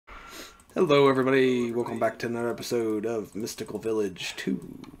Hello, everybody. Welcome back to another episode of Mystical Village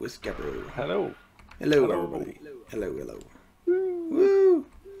 2 with Gabbro. Hello. Hello, Hello. everybody. Hello, hello. Woo!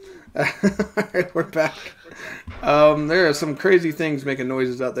 Alright, we're back. There are some crazy things making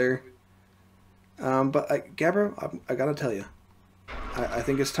noises out there. Gabbro, I gotta tell you, I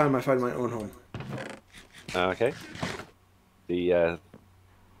think it's time I find my own home. Okay. The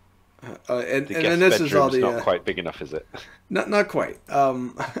And guest then this is all bedroom's the not quite big enough, is it? not quite.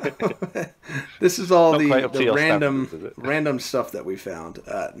 This is all Not quite up to the your random standards, is it? random stuff that we found.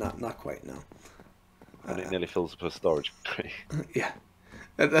 Not quite. No. And it nearly fills up a storage crate. Yeah.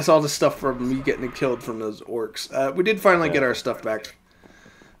 That's all the stuff from me getting killed from those orcs. We did finally get our stuff back.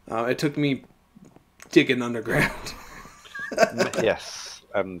 It took me digging underground. Yes,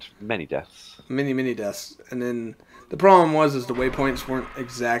 and many deaths. Many deaths. And then the problem was the waypoints weren't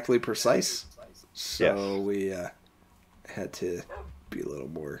exactly precise. So Yes. we had to be a little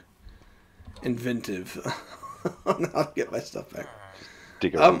more inventive on how to get my stuff back.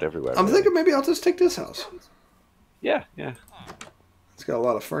 Dig around everywhere. I'm really. thinking maybe I'll just take this house. Yeah. It's got a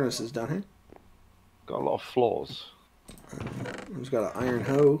lot of furnaces down here. Got a lot of floors. It's got an iron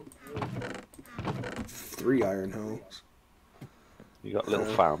hoe. 3 iron hoes. You got little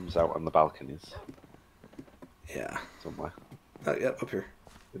farms out on the balconies Yeah. somewhere. Yep, up here.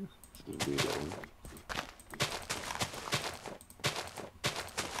 It's a weird little one.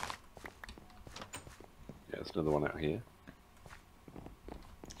 Yeah, there's another one out here.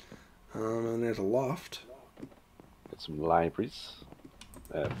 And there's a loft. Got some libraries.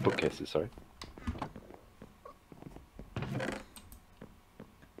 Bookcases, sorry.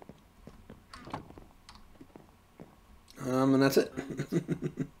 And that's it.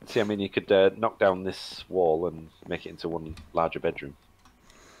 See, I mean, you could knock down this wall and make it into one larger bedroom.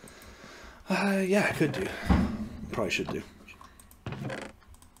 Yeah, I could do. Probably should do.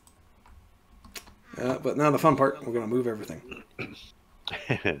 But now the fun part, we're going to move everything.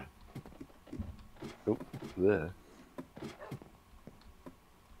 Oh, there.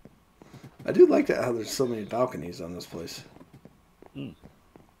 I do like that how there's so many balconies on this place.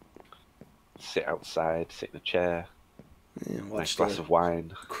 Sit outside, sit in a chair, Yeah, nice watch glass the of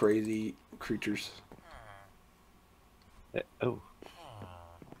wine. crazy creatures. Oh.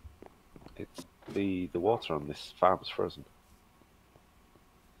 It's the water on this farm is frozen.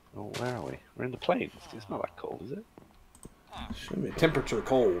 Oh, where are we? We're in the plains. It's not that cold, is it? Should be temperature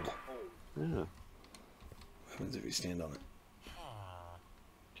cold. Yeah. What happens if you stand on it?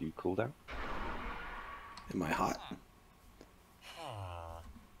 Do you cool down? Am I hot?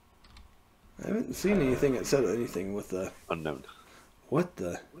 I haven't seen anything that said anything with the... Unknown. What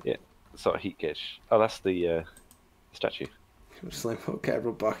the... Yeah, sort of heat gauge. Oh, that's the statue. Slampo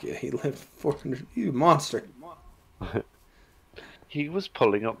Cabrobakia. He lived 400... You monster. He was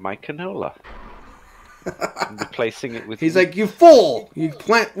pulling up my canola and replacing it with. He's wheat. like, you fool! You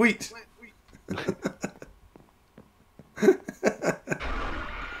plant wheat!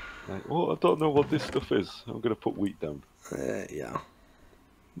 Like, oh, I don't know what this stuff is. I'm gonna put wheat down. Yeah.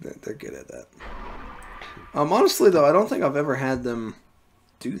 They're good at that. Honestly, though, I don't think I've ever had them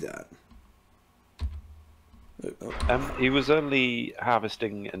do that. Oh. He was only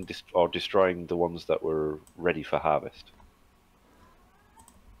harvesting and or destroying the ones that were ready for harvest.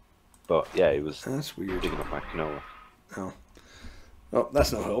 But yeah, he was That's weird. digging up my canola. Oh. Oh,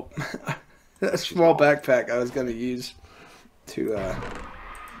 that's no help. That small backpack I was going to use to,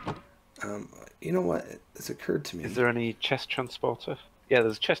 you know what? It's occurred to me. Is there any chest transporter? Yeah,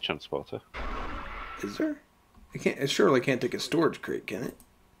 there's a chest transporter. Is there? It surely can't take a storage crate, can it?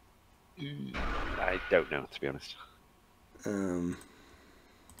 I don't know, to be honest. What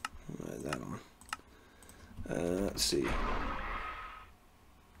is that on? Let's see.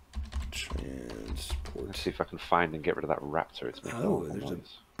 Transport. Let's see if I can find and get rid of that raptor. It's making Oh, all the there's a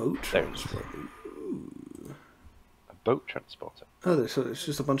noise. boat There it is. transport. Ooh. A boat transporter. Oh, there's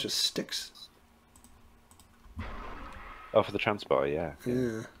just a bunch of sticks. Oh, for the transport, yeah.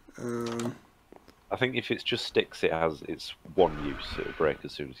 Yeah. I think if it's just sticks, it's one use. It'll break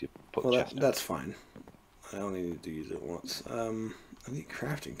as soon as you put Well, the chest down. that's fine. I only need to use it once. I need a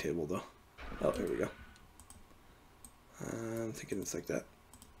crafting table, though. Oh, there we go. I'm thinking it's like that.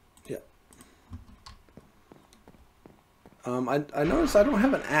 Yeah. I noticed I don't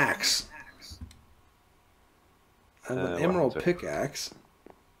have an axe. I have an what emerald happened to it? pickaxe.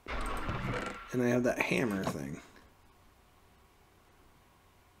 And I have that hammer thing.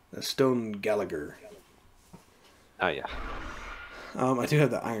 A stone Gallagher. Oh, yeah. I do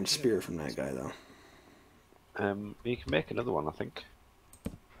have the iron spear from that guy, though. You can make another one, I think.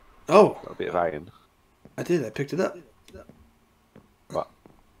 Oh! Got a bit of iron. I did. I picked it up. What?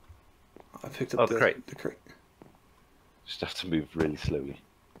 I picked Oh, up the crate. the crate. Just have to move really slowly.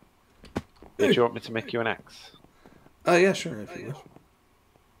 Yeah, do you want me to make you an axe? Oh, yeah, sure, if you wish.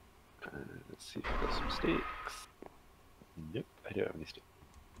 Let's see if I've got some sticks. Nope, I don't have any sticks.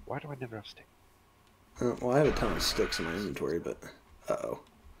 Why do I never have sticks? Well, I have a ton of sticks in my inventory, but... Uh-oh.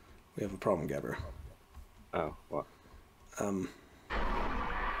 We have a problem, Gabber. Oh, what? I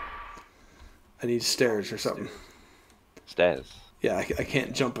need stairs or something. Stairs? Yeah, I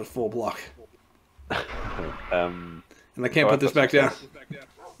can't jump a full block. And I can't put this back down.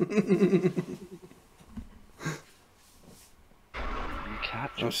 You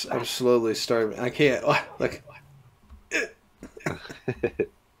can't I'm jump slowly starving. I can't. Oh, look.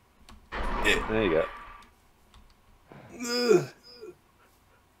 There you go.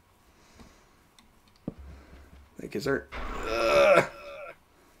 Thank you, sir.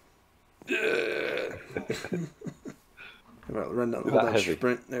 How about run down the whole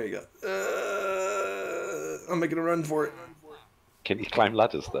sprint? There you go. I'm making a run for it. Can you climb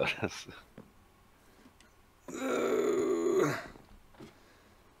ladders though?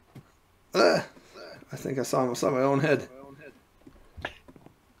 I think I saw my own head.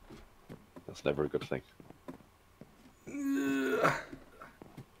 That's never a good thing.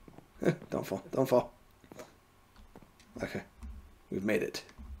 Don't fall. Don't fall. Okay. We've made it.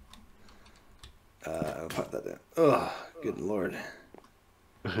 I'll put that down. Oh, good lord.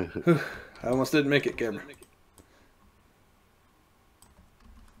 I almost didn't make it, Cameron.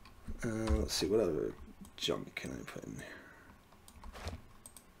 Let's see, what other junk can I put in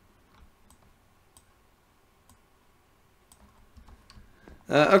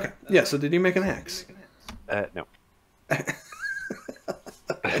there? Okay. Yeah, so did you make an axe? No.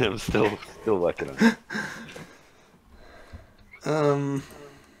 I'm still working on it.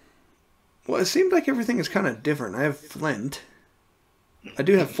 Well, it seemed like everything is kind of different. I have flint. I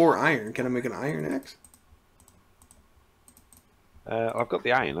do have 4 iron. Can I make an iron axe? I've got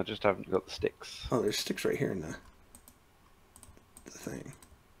the iron, I just haven't got the sticks. Oh, there's sticks right here in the thing.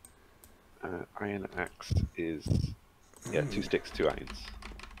 Iron axe is... Yeah, 2 sticks, 2 irons.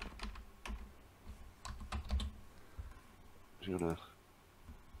 Do you wanna...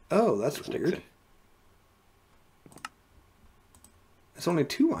 Oh, that's weird. It's only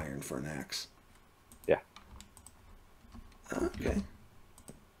 2 iron for an axe. Yeah. Okay.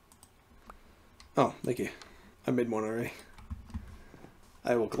 Oh, thank you. I made one already.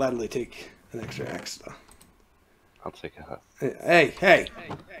 I will gladly take an extra axe, though. I'll take a hut. Hey, hey!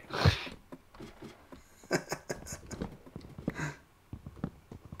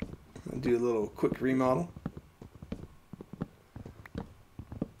 I'll do a little quick remodel.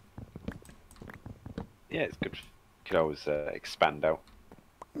 Yeah, it's good. You can always expand out.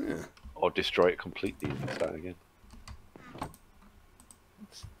 Yeah. Or destroy it completely and start again.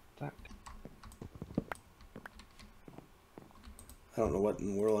 What's that? I don't know what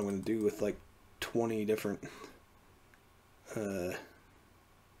in the world I'm going to do with like 20 different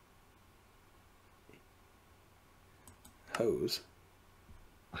hose.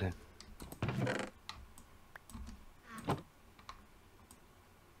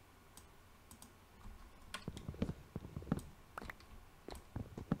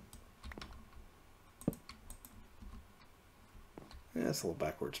 Yeah, it's a little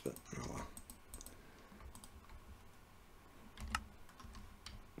backwards, but oh well.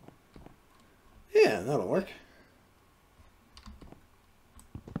 Yeah, that'll work.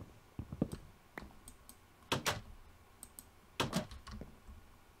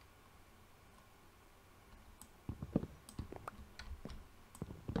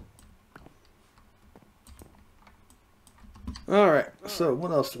 Alright, so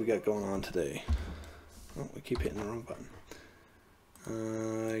what else do we got going on today? Oh, we keep hitting the wrong button.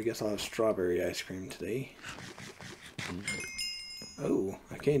 I guess I'll have strawberry ice cream today. Oh,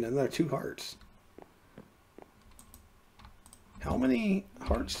 I gained another 2 hearts. How many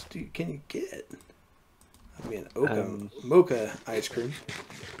hearts can you get? That'd be an mocha ice cream.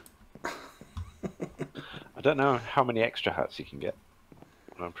 I don't know how many extra hats you can get.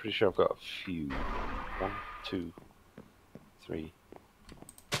 I'm pretty sure I've got a few. 1, 2, 3.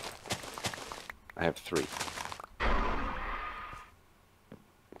 I have 3.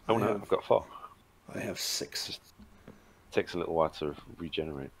 Oh no, I've got 4. I have 6. Just takes a little while to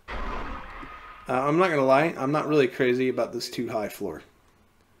regenerate. I'm not gonna lie, I'm not really crazy about this 2 high floor.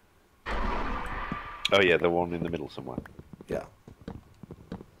 Oh yeah, the one in the middle somewhere. Yeah.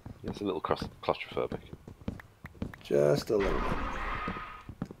 It's a little claustrophobic. Just a little bit.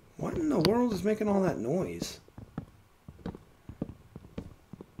 What in the world is making all that noise?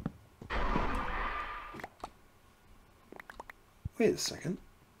 Wait a second.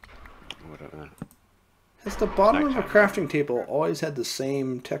 Oh, I don't know. Has the bottom of a Nighttime. crafting table always had the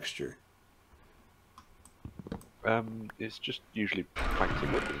same texture? It's just usually planked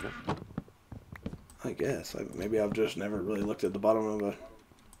in wood, isn't it? I guess. Maybe I've just never really looked at the bottom of a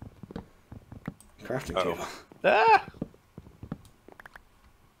crafting Uh-oh. table. Ah!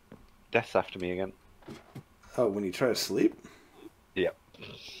 Death's after me again. Oh, when you try to sleep? Yep.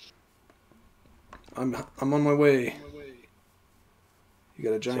 I'm on my way. You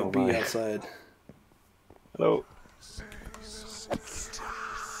got a giant So bee am I. outside. Hello.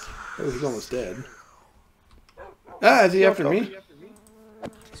 Oh, he's almost dead. Ah, is he after me?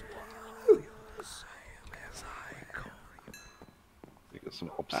 We got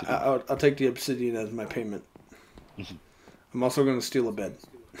some obsidian. I'll take the obsidian as my payment. I'm also going to steal a bed.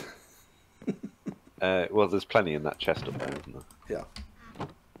 Well, there's plenty in that chest up there, isn't there? Yeah.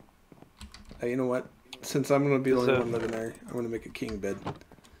 Hey, you know what? Since I'm going to be the There's only a- one living there, I'm going to make a king bed.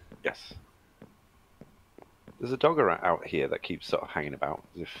 Yes. There's a dog out here that keeps sort of hanging about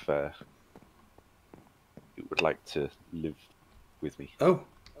as if it would like to live with me. Oh,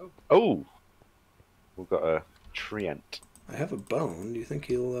 Oh! We've got a treant. I have a bone. Do you think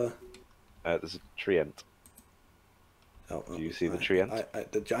he'll... There's a treant. Oh, Do you see the treant?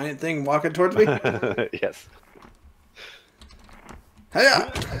 the giant thing walking towards me? Yes.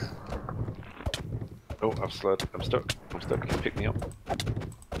 Hiya! Oh, I'm slowed. I'm stuck. I'm stuck. Can you pick me up?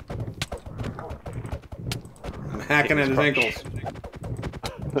 I'm hacking at his crotch.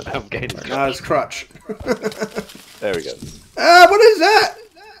 ankles. I'm getting his Not his crutch. There we go. Ah, what is that?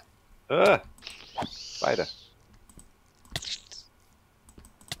 Ah! Spider.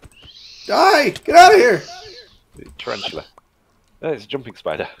 Die! Get out of here! Tarantula. Oh, it's a jumping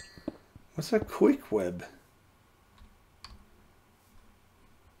spider. What's a quick web?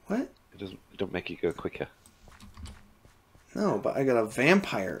 What? It don't make you go quicker. No, but I got a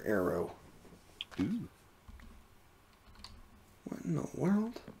vampire arrow. Ooh. What in the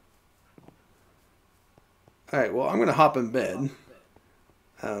world? Alright, well, I'm going to hop in bed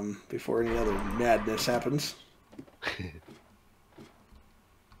before any other madness happens.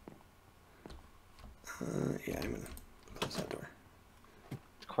 Yeah, I'm going to close that door.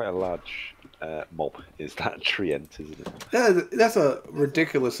 It's quite a large mob, is that treant, isn't it? That's a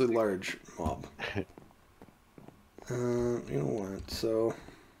ridiculously large mob. You know what? So,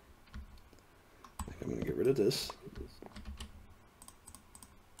 I think I'm going to get rid of this.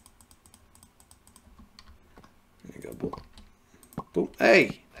 There you go. Boom. Boom.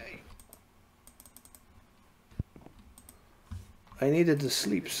 Hey! I needed to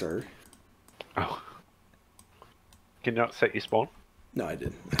sleep, sir. Oh. Can you not set your spawn? No, I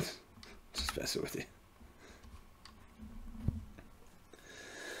didn't. Just messing with you.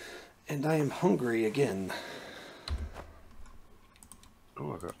 And I am hungry again.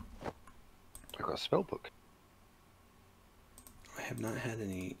 Oh, I got a spell book. I have not had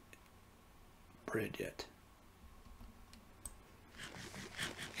any bread yet.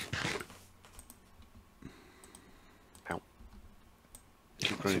 Ow. Keep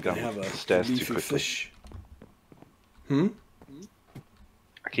So running can I down have the a stairs too leafy quickly. fish? Hmm?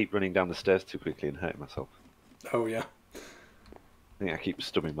 I keep running down the stairs too quickly and hurting myself. Oh, yeah. I think I keep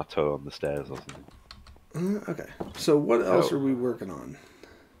stubbing my toe on the stairs or something. Okay. So what else Oh. are we working on?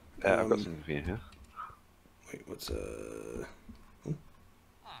 I've got something for you here. Wait, what's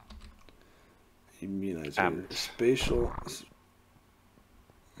immunizer, Ant. spatial.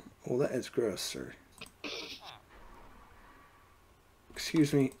 Well, that is gross, sir.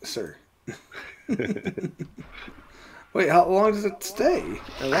 Excuse me, sir. Wait, how long does it stay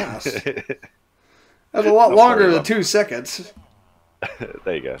or last? That's a lot Not longer very than long. 2 seconds.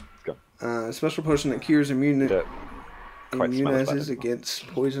 There you go. It's gone. A special potion that cures Don't quite smell it, immunizes but- against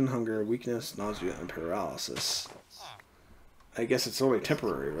poison, hunger, weakness, nausea, and paralysis. I guess it's only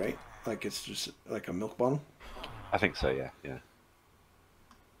temporary, right? Like it's just like a milk bottle? I think so, yeah. Yeah.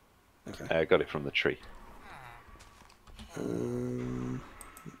 Okay. I got it from the tree.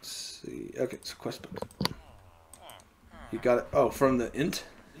 Let's see. Okay, so quest book. You got it. Oh, from the int?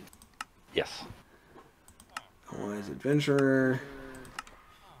 Yes. Wise adventurer.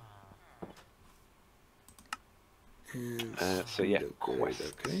 And So yeah, speed upgrade,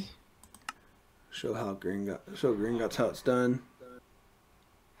 quests. okay. Show Gringotts how it's done.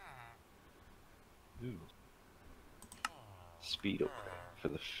 Ooh. Speed upgrade for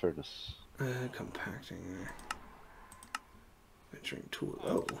the furnace. Compacting. Venturing tool.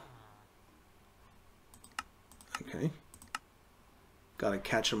 Oh. Okay. Gotta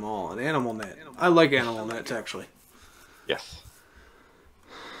catch them all. An animal net. I like animal nets, actually. Yes.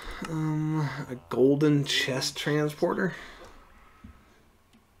 A golden chest transporter.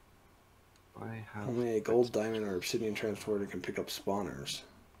 have... Only a gold, diamond, or obsidian transporter can pick up spawners.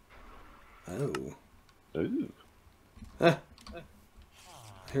 Oh. Ooh. Ah.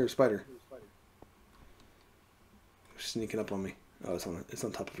 Here, spider. Sneaking up on me. Oh, it's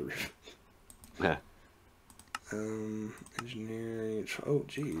on top of the roof. Yeah. Engineering. Oh,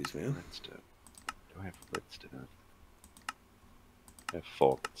 jeez, man. Redstone. Do I have redstone? I have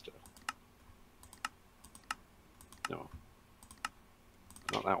 4 redstone. No.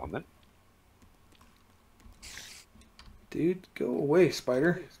 Not that one then. Dude, go away,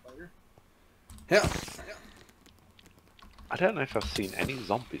 spider. Yeah. I don't know if I've seen any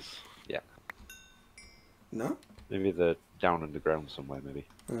zombies yet. No? Maybe they're down underground somewhere, maybe.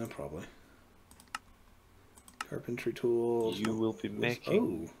 Probably. Carpentry tools. You will be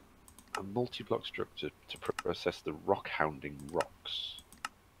making a multi-block structure to process the rock hounding rocks.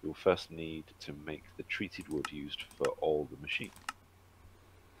 You'll first need to make the treated wood used for all the machine.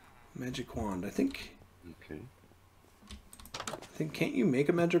 Magic wand. I think, Okay. can't you make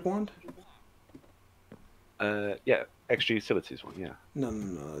a magic wand? Yeah, extra utilities one, yeah. No.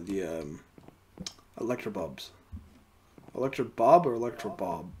 The, Electrobobs. Electrobob or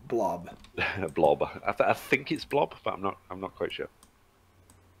Electrobob? Blob. Blob. I think it's blob, but I'm not quite sure.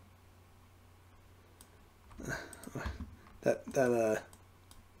 That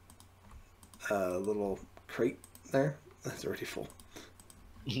little crate there, that's already full.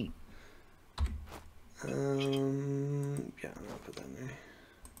 Yeah, I'll put that in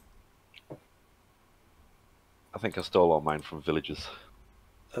there. I think I stole all mine from villagers.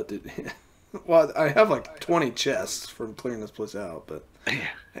 Oh, dude. Well, I have like 20 chests from clearing this place out, but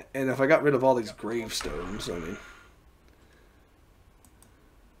and if I got rid of all these gravestones, I mean,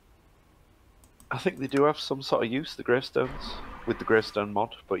 I think they do have some sort of use, the gravestones, with the gravestone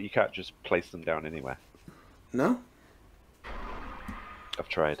mod, but you can't just place them down anywhere. no. I've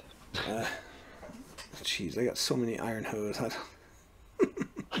tried. Jeez, I got so many iron hose.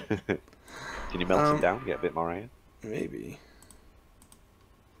 Can you melt them down, get a bit more iron? Maybe.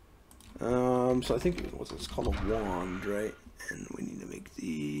 So I think it's called a wand, right? And we need to make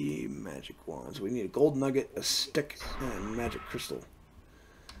the magic wands. We need a gold nugget, a stick, and magic crystal.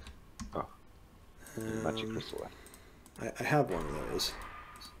 Oh, magic crystal. I have one of those.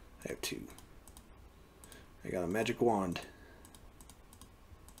 I have 2. I got a magic wand.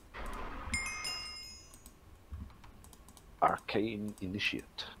 Arcane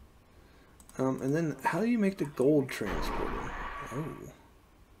Initiate. And then how do you make the gold transporter? Oh,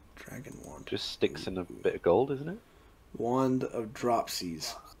 dragon wand. Just sticks in a bit of gold, isn't it? Wand of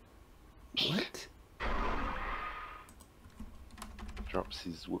dropsies. What?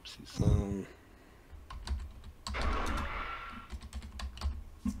 Dropsies, whoopsies.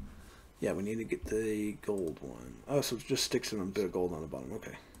 Yeah, we need to get the gold one. Oh, so it just sticks in a bit of gold on the bottom.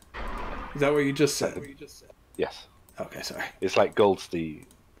 Okay. Is that what you just said? Yes. Okay, sorry. It's like gold's the...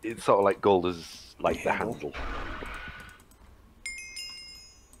 It's sort of like gold is like the handle.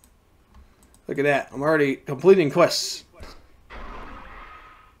 Look at that. I'm already completing quests.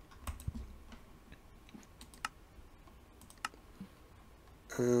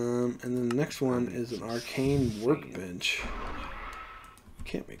 And then the next one is an arcane workbench.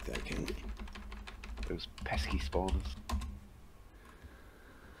 Can't make that, can we? Those pesky spawners.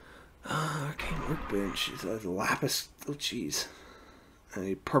 Arcane workbench is a lapis. Oh, jeez. I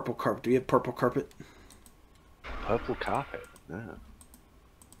need purple carpet. Do you have purple carpet? Purple carpet? No.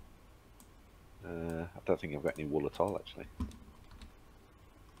 I don't think I've got any wool at all, actually.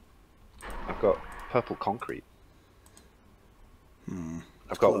 I've got purple concrete.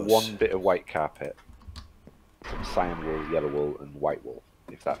 I've got Close. one bit of white carpet, some cyan wool, yellow wool, and white wool,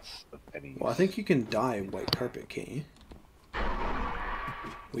 if that's of any use. Well, I think you can dye white carpet, can't you?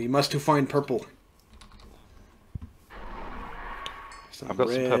 We must to find purple. I've got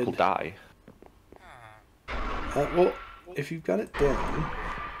some purple dye. Well, if you've got it down...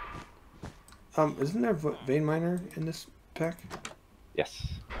 isn't there a vein miner in this pack? Yes.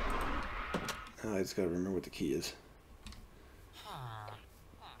 Oh, I just gotta remember what the key is.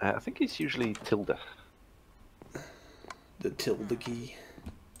 I think it's usually tilde. The tilde key.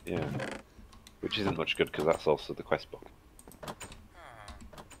 Yeah. Which isn't much good because that's also the quest book.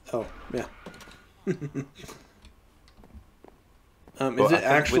 Oh, yeah. Is But it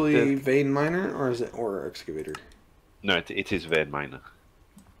actually the... vein miner or is it ore excavator? No, it is vein miner.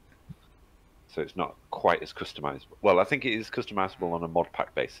 So it's not quite as customizable. Well, I think it is customizable on a mod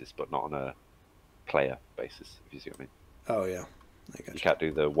pack basis, but not on a player basis, if you see what I mean. Oh, yeah. I got You can't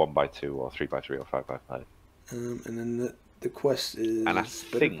do the 1x2 or 3x3 or 5x5. And then the quest is And I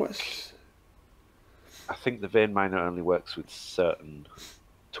better think- quest. I think the vein miner only works with certain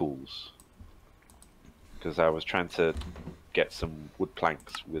tools. because I was trying to get some wood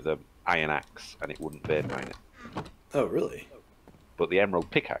planks with an iron axe, and it wouldn't vein mine it. Oh, really? But the emerald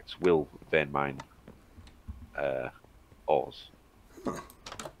pickaxe will vein mine ores. Huh.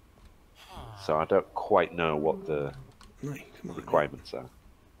 So I don't quite know what the No, come on, requirements are.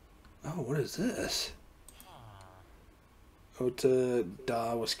 Oh, what is this? Ota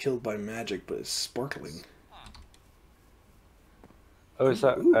Da was killed by magic, but is sparkling. Oh, is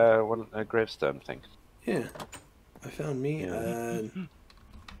that a gravestone thing? Yeah. I found me. Yeah.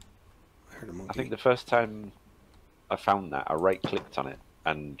 I heard a monkey. I think the first time I found that, I right-clicked on it,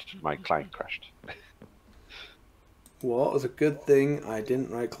 and my client crashed. Well, it was a good thing I didn't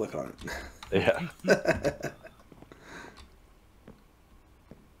right-click on it. Yeah.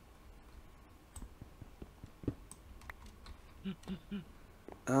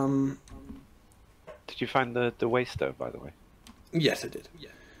 Did you find the waystone, by the way? Yes, I did.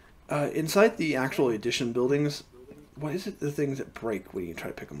 Inside the actual edition buildings, what is it? The things that break when you try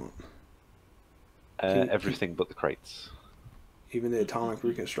to pick them up? Everything but the crates. Even the atomic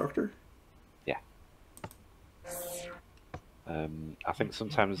reconstructor. Yeah. I think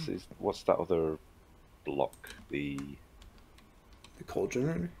sometimes what's that other block? The coal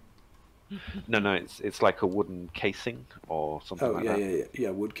generator. No, it's like a wooden casing or something Oh like yeah, that. yeah,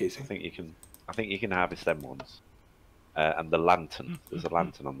 wood casing. I think you can harvest them ones. And the lantern. There's a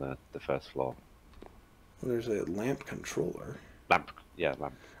lantern on the first floor. Well, there's a lamp controller. Lamp.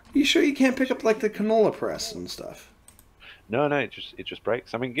 Are you sure you can't pick up like the canola press and stuff? No, it just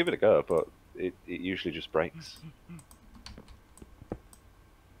breaks. I mean, give it a go, but it usually just breaks.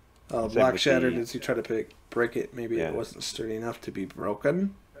 Black shattered as you try to break it. Maybe it wasn't sturdy enough to be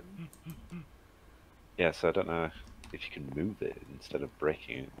broken. Yeah, so I don't know if you can move it instead of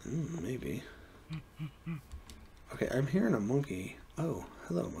breaking it. Maybe. Okay, I'm hearing a monkey. Oh,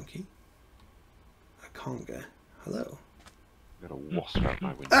 hello, monkey. A conga. Hello. I've got a wasp out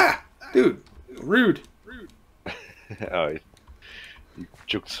my window. Ah! Dude! Rude! Oh, he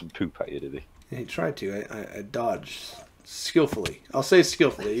jugged some poop at you, did he? Yeah, he tried to. I dodged skillfully. I'll say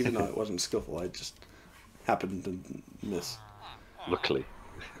skillfully, even though it wasn't skillful. I just happened to miss. Luckily.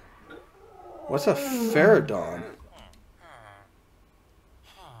 What's a Pterodon?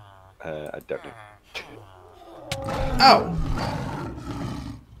 I don't know. Ow!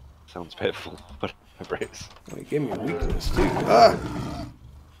 Sounds painful, but I brace. Well, he gave me a weakness, too. Ah!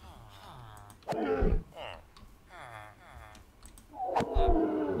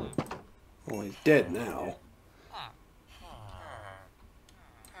 Well, he's dead now.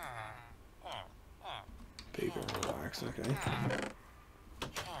 Bacon relax, okay.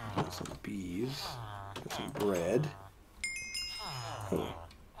 Got some bees. Got some bread. Oh.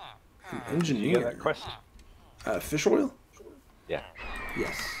 An engineer. Did you get that quest? Fish oil? Yeah.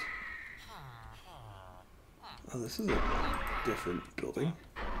 Yes. Oh, this is a different building.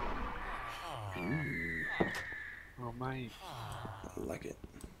 Ooh. Oh, my... I like it.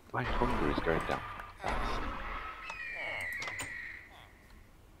 My hunger is going down fast.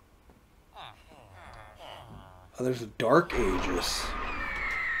 Oh, there's a Dark Ages.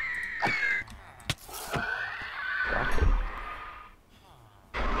 Dark.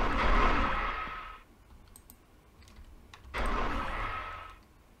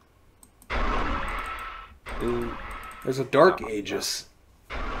 There's a Dark Ages.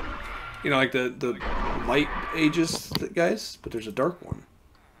 You know, like the light ages guys, but there's a dark one.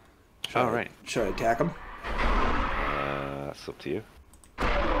 Right. Should I attack him? That's up to you. You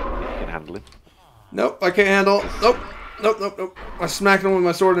can handle it. Nope, I can't handle. Nope. I smacked him with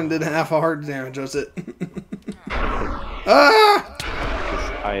my sword and did half a heart damage. That's it. Ah!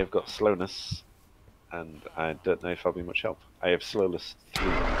 Because I have got slowness, and I don't know if I'll be much help. I have slowness 3.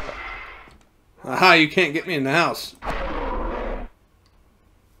 Aha! You can't get me in the house.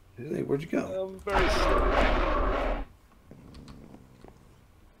 Hey, where'd you go? I'm very slow.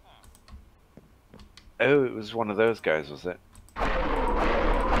 Oh, it was one of those guys, was it? Oh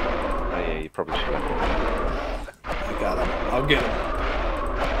yeah, you probably should have. I got him. I'll get him.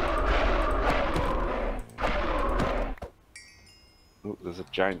 Oh, there's a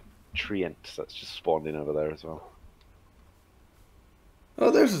giant treant that's just spawned in over there as well. Oh,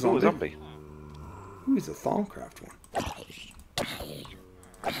 there's a Oh, zombie. a zombie. Ooh, he's a Thaumcraft one.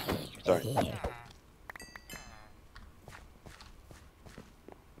 Sorry.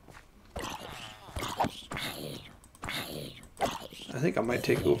 I think I might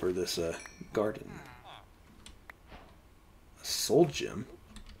take over this garden. A soul gem.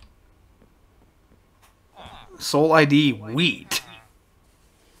 Soul ID wheat.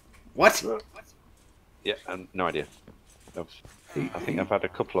 What? Yeah, no idea. I think I've had a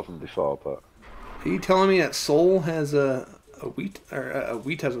couple of them before, but Are you telling me that soul has a wheat or a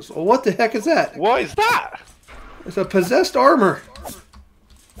wheat has a soul? What the heck is that? What is that? It's a possessed armor.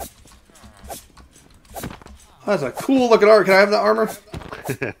 That's a cool looking armor. Can I have that armor?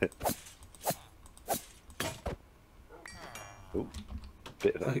 Ooh,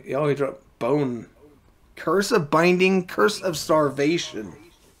 bit of that. Oh, he dropped bone. Curse of binding, curse of starvation.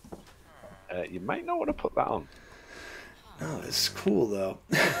 You might not want to put that on. Oh, it's cool though.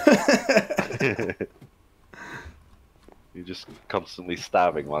 You're just constantly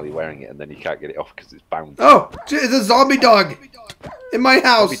starving while you're wearing it, and then you can't get it off because it's bound. Oh, it's a zombie dog in my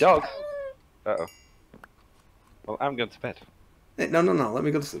house. Zombie dog. Uh-oh. Well, I'm going to bed. Hey, no. Let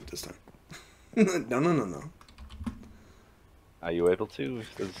me go to sleep this time. No. Are you able to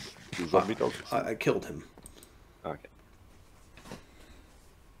if there's a zombie dog? I killed him. Okay.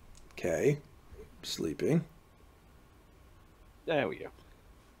 Okay. Sleeping. There we go.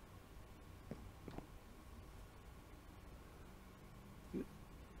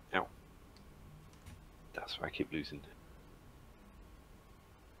 Ow. That's why I keep losing.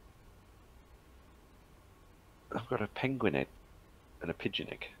 I've got a penguin egg and a pigeon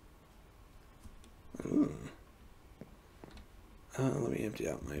egg. Ooh. Let me empty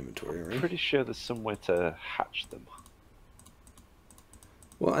out my inventory. Right? Pretty sure there's somewhere to hatch them.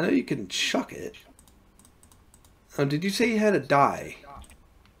 Well, I know you can chuck it. Oh, did you say you had a dye?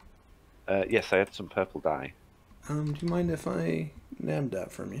 Yes, I had some purple dye. Do you mind if I nabbed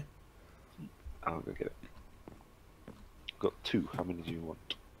that from you? I'll go get it. Got 2. How many do you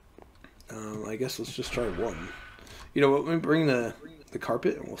want? I guess let's just try one. You know what? Let me bring the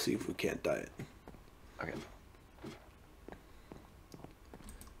carpet and we'll see if we can't dye it. Okay.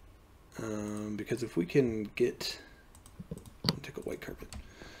 Because if we can get... take a white carpet.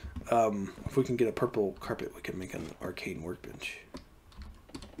 If we can get a purple carpet, we can make an arcane workbench.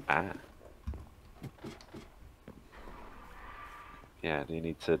 Ah. Yeah, do you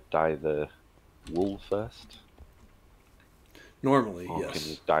need to dye the wool first? Normally, or yes.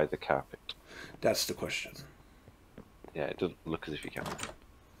 Can you dye the carpet? That's the question. Yeah, it doesn't look as if you can.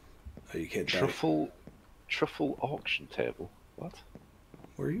 Oh, you can't dye it. Truffle auction table. What?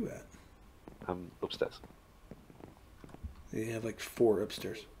 Where are you at? I'm upstairs. You have like 4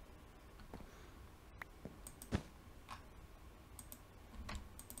 upstairs.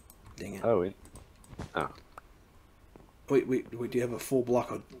 Dang it. Oh, oh. Wait, do you have a full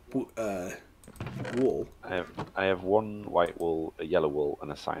block of wool? I have 1 white wool, a yellow wool,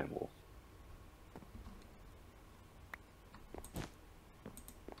 and a cyan wool.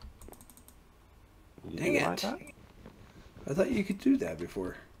 Dang it! Like that? I thought you could do that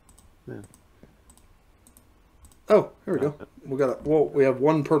before. Yeah. Oh, here we go. We have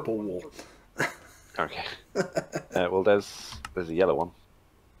 1 purple wool. Okay. Well, there's a yellow one.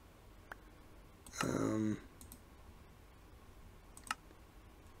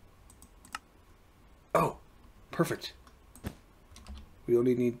 Oh, perfect. We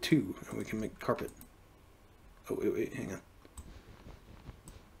only need 2, and we can make carpet. Oh, wait, hang on.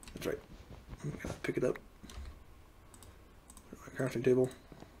 That's right. I'm gonna pick it up. My crafting table.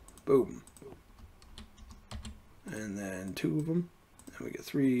 Boom. And then 2 of them. And we get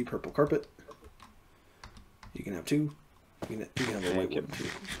 3 purple carpet. You can have 2. You can have a white one too.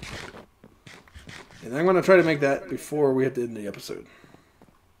 And I'm going to try to make that before we have to end the episode.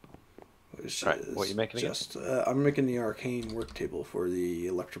 Right, what are you making again? I'm making the arcane work table for the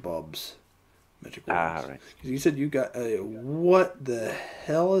Electrobob's magic weapons. Right. You said you got a... What the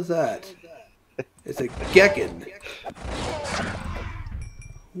hell is that? It's a Gekken.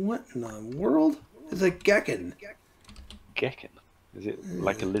 What in the world? It's a Gekken. Gekken? Is it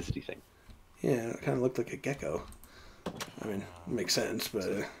like a lizardy thing? Yeah, it kind of looked like a gecko. I mean, it makes sense, but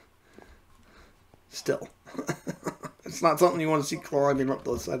still. It's not something you want to see climbing up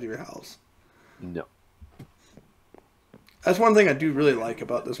the side of your house. No. That's one thing I do really like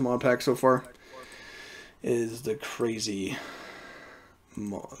about this mod pack so far, is the crazy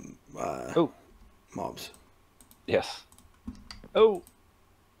mobs. Yes. Oh!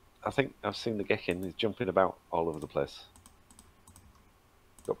 I think I've seen the Gekken. He's jumping about all over the place.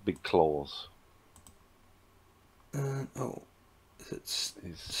 Got big claws. Oh. Is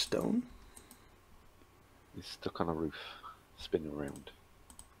it stone? He's stuck on a roof, spinning around.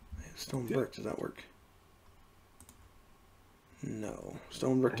 Stone brick, does that work? No.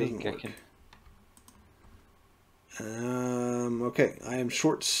 Stone brick doesn't work. Okay, I am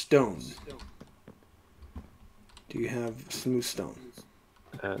short stone. Do you have smooth stone?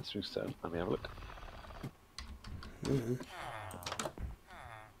 Smooth stone. Let me have a look. Mm-hmm.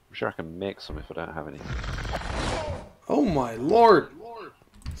 I'm sure I can make some if I don't have any. Oh my lord!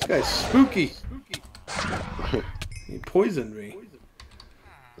 This guy's spooky. He poisoned me.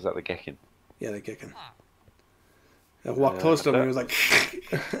 Was that the Gekken? Yeah, they're kicking. I walked close to him and he was like...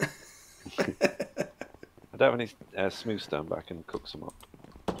 I don't have any smooth stone, but I can cook some up.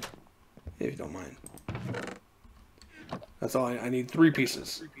 If you don't mind. That's all I need 3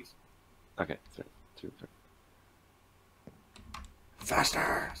 pieces. Okay, 3, 2, 3.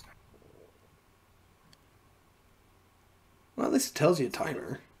 Faster! Well, at least it tells you a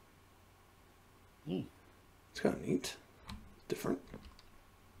timer. It's kind of neat. Different.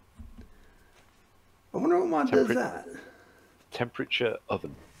 I wonder what mod does that. Temperature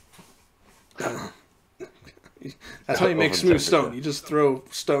oven. That's how you make smooth stone. You just throw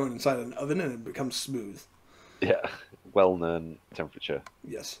stone inside an oven and it becomes smooth. Yeah, well-known temperature.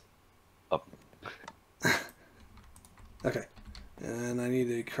 Yes. Oven. Okay. And I need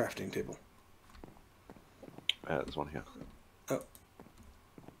a crafting table. There's one here. Oh.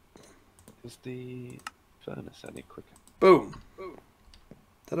 Is the furnace any quicker? Boom.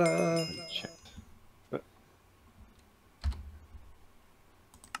 Ta-da. Checked.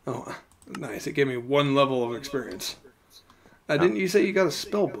 Oh, nice. It gave me 1 level of experience. Didn't you say you got a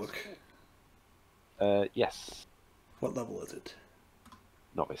spell book? Yes. What level is it?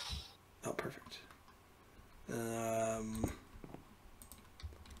 Novice. Oh, perfect.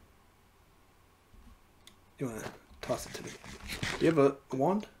 You want to toss it to me? Do you have a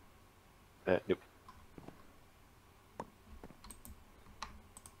wand? Nope.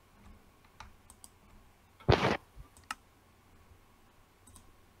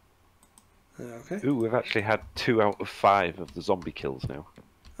 Okay. Ooh, we've actually had 2 out of 5 of the zombie kills now.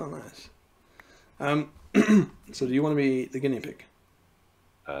 Oh, nice. So do you want to be the guinea pig?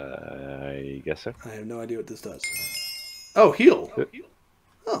 I guess so. I have no idea what this does. Oh, heal!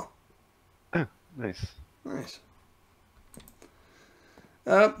 Oh. Oh, nice. Nice.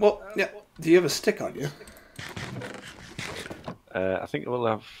 Well, yeah. Do you have a stick on you? I think we'll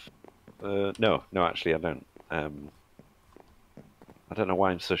have... no, actually I don't. I don't know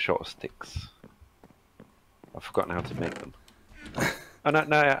why I'm so short of sticks. I've forgotten how to make them. Oh, no,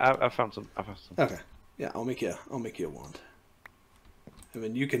 I found some. Okay. Yeah, I'll make you a wand. I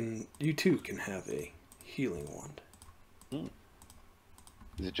mean, you too can have a healing wand.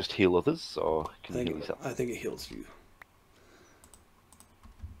 Is it just heal others, or can you heal yourself? I think it heals you.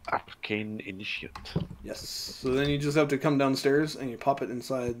 Arcane Initiate. Yes. So then you just have to come downstairs and you pop it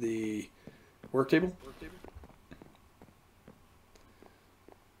inside the work table.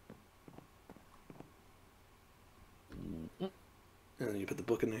 And then you put the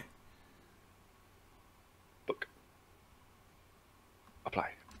book in there. Book.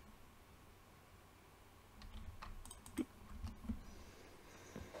 Apply.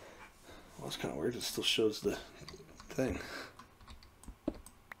 Well, that's kind of weird. It still shows the thing.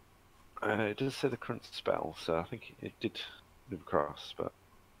 It does say the current spell, so I think it did move across, but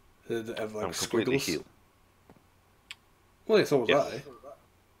Did it have like I'm completely squiggles? healed. Well, so was Yes. I.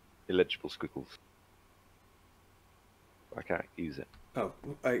 Illegible squiggles. I can't use it. Oh,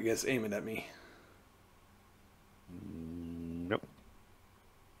 I guess aim it at me. Nope.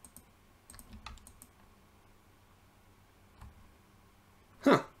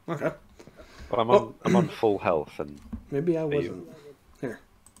 Huh. Okay. Well, I'm on full health, and Maybe I you? wasn't. Here.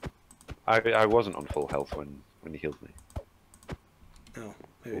 I wasn't on full health when you healed me. Oh,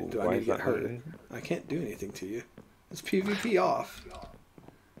 maybe. Well, Do I why need is to get that hurt? hurting? I can't do anything to you. It's PvP off.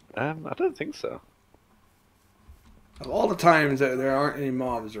 I don't think so. Of all the times that there aren't any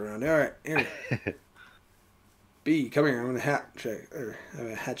mobs around. All right, here. B, come here. I'm gonna have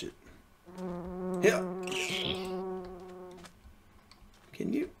a hatchet. Yeah.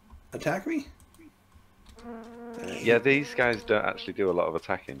 Can you attack me? Yeah, these guys don't actually do a lot of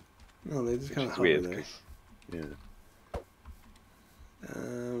attacking, No, they just which kind of is hover weird. there. 'Cause, yeah.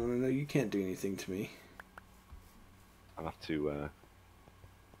 No, you can't do anything to me. I'll have to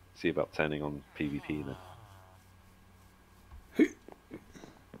see about turning on PvP then.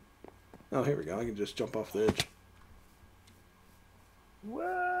 Oh, here we go. I can just jump off the edge.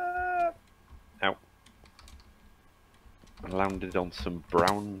 What? Ow. I landed on some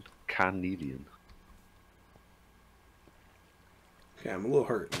brown carnelian. Okay, I'm a little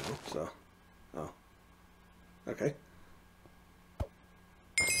hurt now, so. Oh. Okay.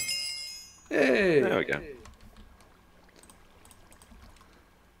 Hey! There we go.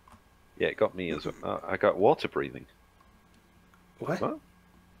 Yeah, it got me as well. I got water breathing. What? What?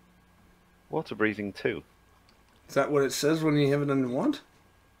 Water breathing too. Is that what it says when you have it on wand?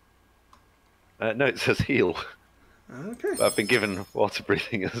 No, it says heal. Okay. But I've been given water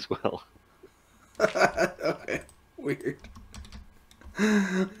breathing as well. Okay. Weird.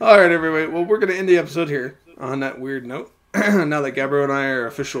 All right, everybody. Well, we're gonna end the episode here on that weird note. Now that Gabbro and I are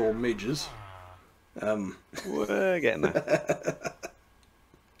official mages. We're getting there.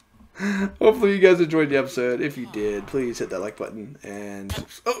 Hopefully you guys enjoyed the episode. If you did, please hit that like button and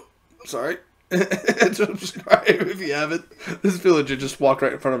sorry. Subscribe if you haven't. This villager just walked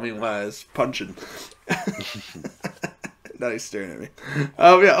right in front of me while I was punching. Now he's staring at me.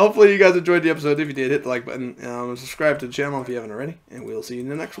 Yeah, hopefully you guys enjoyed the episode. If you did, hit the like button. Subscribe to the channel if you haven't already. And we'll see you in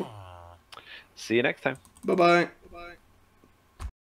the next one. See you next time. Bye-bye.